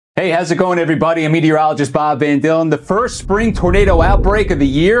Hey, how's it going, everybody? I'm meteorologist Bob Van Dillen. The first spring tornado outbreak of the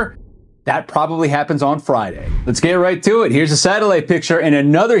year, that probably happens on Friday. Let's get right to it. Here's a satellite picture and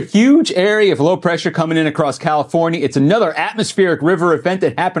another huge area of low pressure coming in across California. It's another atmospheric river event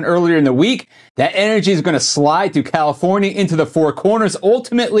that happened earlier in the week. That energy is going to slide through California into the Four Corners,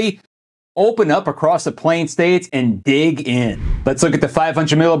 ultimately open up across the Plain States and dig in. Let's look at the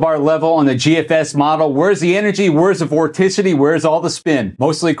 500 millibar level on the GFS model. Where's the energy? Where's the vorticity? Where's all the spin?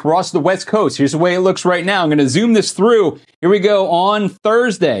 Mostly across the West Coast. Here's the way it looks right now. I'm going to zoom this through. Here we go on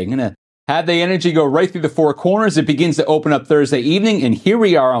Thursday. I'm going to have the energy go right through the Four Corners. It begins to open up Thursday evening, and here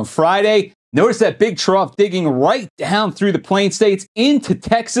we are on Friday. Notice that big trough digging right down through the Plain States into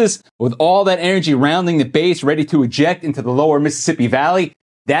Texas with all that energy rounding the base, ready to eject into the lower Mississippi Valley.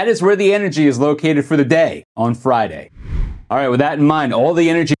 That is where the energy is located for the day on Friday. All right, with that in mind, all the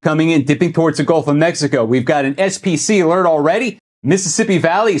energy coming in, dipping towards the Gulf of Mexico. We've got an SPC alert already. Mississippi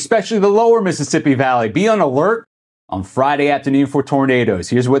Valley, especially the lower Mississippi Valley, be on alert on Friday afternoon for tornadoes.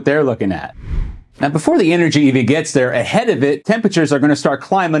 Here's what they're looking at. Now, before the energy even gets there, ahead of it, temperatures are going to start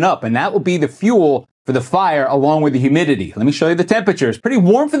climbing up, and that will be the fuel for the fire along with the humidity. Let me show you the temperatures. Pretty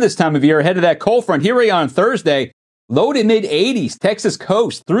warm for this time of year ahead of that cold front. Here we are on Thursday. Low to mid 80s, Texas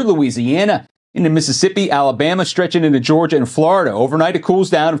coast through Louisiana into Mississippi, Alabama, stretching into Georgia and Florida. Overnight it cools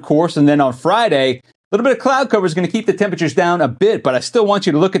down, of course, and then on Friday, a little bit of cloud cover is going to keep the temperatures down a bit, but I still want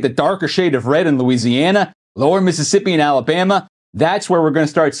you to look at the darker shade of red in Louisiana, lower Mississippi and Alabama. That's where we're going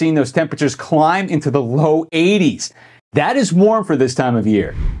to start seeing those temperatures climb into the low 80s. That is warm for this time of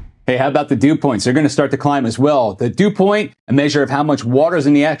year. Hey, how about the dew points? They're going to start to climb as well. The dew point, a measure of how much water is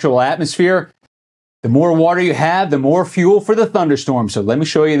in the actual atmosphere. The more water you have, the more fuel for the thunderstorm. So let me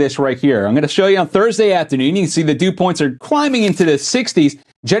show you this right here. I'm going to show you on Thursday afternoon. You can see the dew points are climbing into the 60s.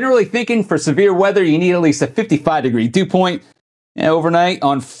 Generally thinking for severe weather, you need at least a 55-degree dew point. And overnight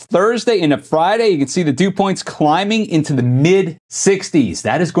on Thursday into Friday, you can see the dew points climbing into the mid-60s.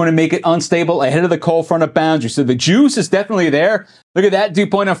 That is going to make it unstable ahead of the cold front of boundary. So the juice is definitely there. Look at that dew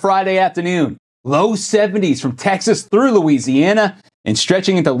point on Friday afternoon. Low 70s from Texas through Louisiana and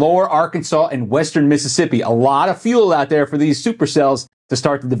stretching into lower Arkansas and western Mississippi. A lot of fuel out there for these supercells to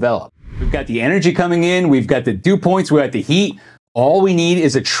start to develop. We've got the energy coming in. We've got the dew points. We've got the heat. All we need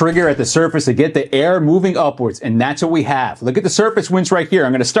is a trigger at the surface to get the air moving upwards, and that's what we have. Look at the surface winds right here.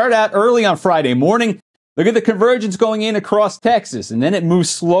 I'm going to start out early on Friday morning. Look at the convergence going in across Texas, and then it moves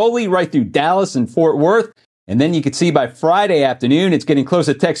slowly right through Dallas and Fort Worth. And then you can see by Friday afternoon, it's getting close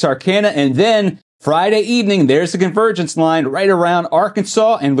to Texarkana, and then Friday evening, there's the convergence line right around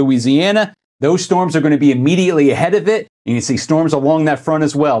Arkansas and Louisiana. Those storms are going to be immediately ahead of it. You can see storms along that front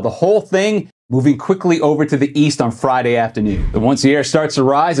as well. The whole thing moving quickly over to the east on Friday afternoon. But once the air starts to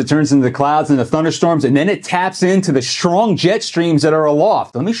rise, it turns into the clouds and the thunderstorms, and then it taps into the strong jet streams that are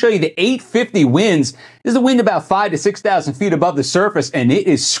aloft. Let me show you the 850 winds. This is the wind about 5,000 to 6,000 feet above the surface, and it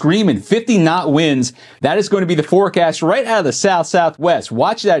is screaming 50-knot winds. That is going to be the forecast right out of the south-southwest.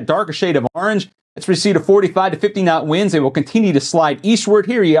 Watch that darker shade of orange. Let's receive 45 to 50-knot winds. They will continue to slide eastward.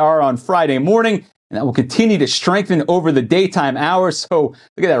 Here we are on Friday morning, and that will continue to strengthen over the daytime hours. So look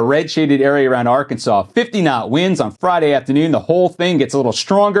at that red shaded area around Arkansas. 50-knot winds on Friday afternoon. The whole thing gets a little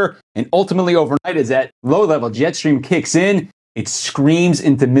stronger, and ultimately overnight as that low-level jet stream kicks in, it screams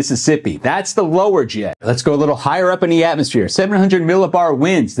into Mississippi. That's the lower jet. Let's go a little higher up in the atmosphere. 700 millibar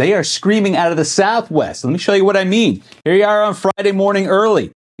winds. They are screaming out of the southwest. Let me show you what I mean. Here you are on Friday morning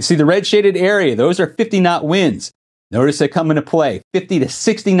early. You see the red shaded area. Those are 50-knot winds. Notice they come into play. 50 to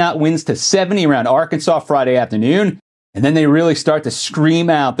 60-knot winds to 70 around Arkansas Friday afternoon. And then they really start to scream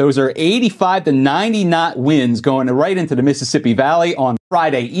out. Those are 85 to 90-knot winds going right into the Mississippi Valley on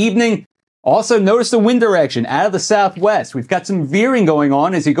Friday evening. Also, notice the wind direction out of the southwest. We've got some veering going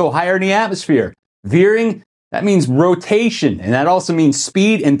on as you go higher in the atmosphere. Veering, that means rotation. And that also means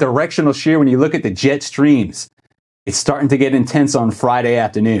speed and directional shear when you look at the jet streams. It's starting to get intense on Friday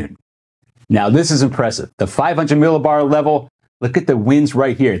afternoon. Now, this is impressive. The 500 millibar level, look at the winds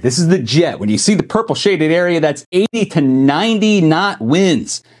right here. This is the jet. When you see the purple shaded area, that's 80 to 90 knot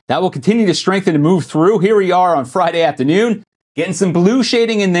winds. That will continue to strengthen and move through. Here we are on Friday afternoon, getting some blue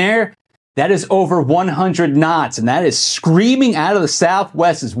shading in there. That is over 100 knots, and that is screaming out of the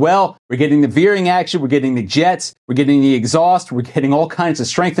southwest as well. We're getting the veering action. We're getting the jets. We're getting the exhaust. We're getting all kinds of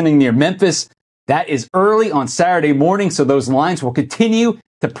strengthening near Memphis. That is early on Saturday morning, so those lines will continue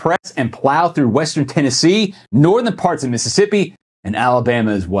to press and plow through western Tennessee, northern parts of Mississippi, and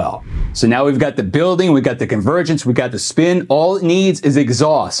Alabama as well. So now we've got the building, we've got the convergence, we've got the spin. All it needs is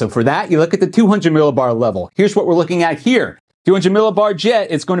exhaust. So for that, you look at the 200 millibar level. Here's what we're looking at here. 200 millibar jet,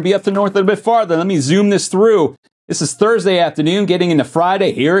 it's going to be up to north a little bit farther. Let me zoom this through. This is Thursday afternoon, getting into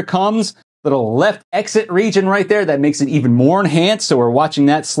Friday. Here it comes. Little left exit region right there. That makes it even more enhanced. So we're watching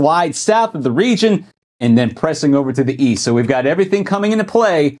that slide south of the region and then pressing over to the east. So we've got everything coming into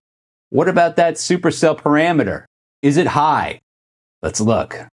play. What about that supercell parameter? Is it high? Let's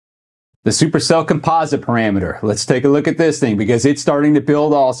look. The supercell composite parameter. Let's take a look at this thing because it's starting to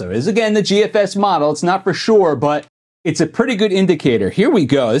build also. This is again the GFS model. It's not for sure, but it's a pretty good indicator. Here we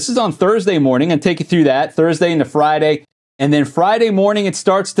go. This is on Thursday morning. I'll take you through that. Thursday into Friday. And then Friday morning, it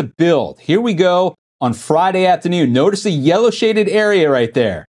starts to build. Here we go on Friday afternoon. Notice the yellow shaded area right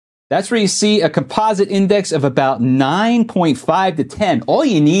there. That's where you see a composite index of about 9.5 to 10. All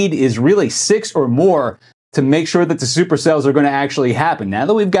you need is really 6 or more to make sure that the supercells are going to actually happen. Now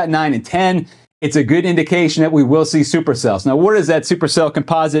that we've got 9 and 10, it's a good indication that we will see supercells. Now, what is that supercell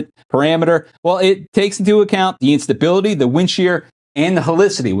composite parameter? Well, it takes into account the instability, the wind shear, and the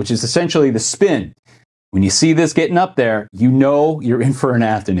helicity, which is essentially the spin. When you see this getting up there, you know you're in for an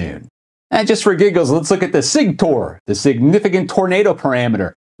afternoon. And just for giggles, let's look at the SIGTOR, the significant tornado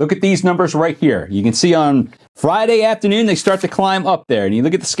parameter. Look at these numbers right here. You can see on Friday afternoon, they start to climb up there. And you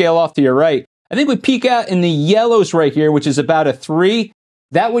look at the scale off to your right. I think we peak out in the yellows right here, which is about a 3.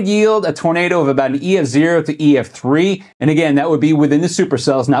 That would yield a tornado of about an EF0 to EF3. And again, that would be within the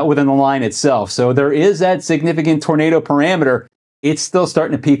supercells, not within the line itself. So there is that significant tornado parameter. It's still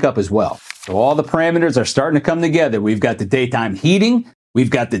starting to peak up as well. So all the parameters are starting to come together. We've got the daytime heating. We've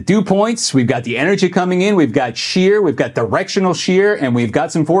got the dew points. We've got the energy coming in. We've got shear. We've got directional shear. And we've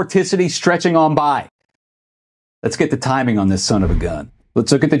got some vorticity stretching on by. Let's get the timing on this son of a gun.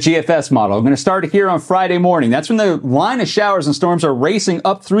 Let's look at the GFS model. I'm going to start here on Friday morning. That's when the line of showers and storms are racing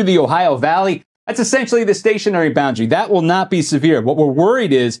up through the Ohio Valley. That's essentially the stationary boundary. That will not be severe. What we're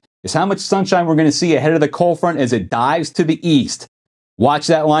worried is how much sunshine we're going to see ahead of the cold front as it dives to the east. Watch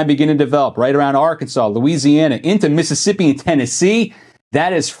that line begin to develop right around Arkansas, Louisiana, into Mississippi and Tennessee.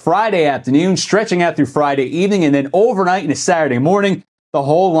 That is Friday afternoon, stretching out through Friday evening, and then overnight into Saturday morning. The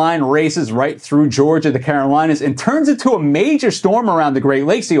whole line races right through Georgia, the Carolinas, and turns into a major storm around the Great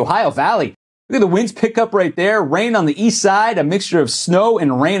Lakes, the Ohio Valley. Look at the winds pick up right there. Rain on the east side, a mixture of snow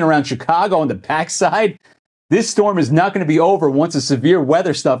and rain around Chicago on the backside. This storm is not going to be over once the severe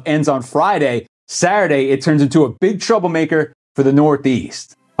weather stuff ends on Friday. Saturday, it turns into a big troublemaker for the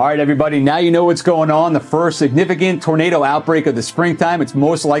Northeast. All right, everybody, now you know what's going on. The first significant tornado outbreak of the springtime. It's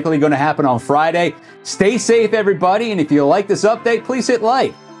most likely going to happen on Friday. Stay safe, everybody, and if you like this update, please hit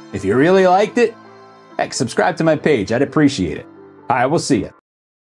like. If you really liked it, heck, subscribe to my page. I'd appreciate it. All right, we'll see you.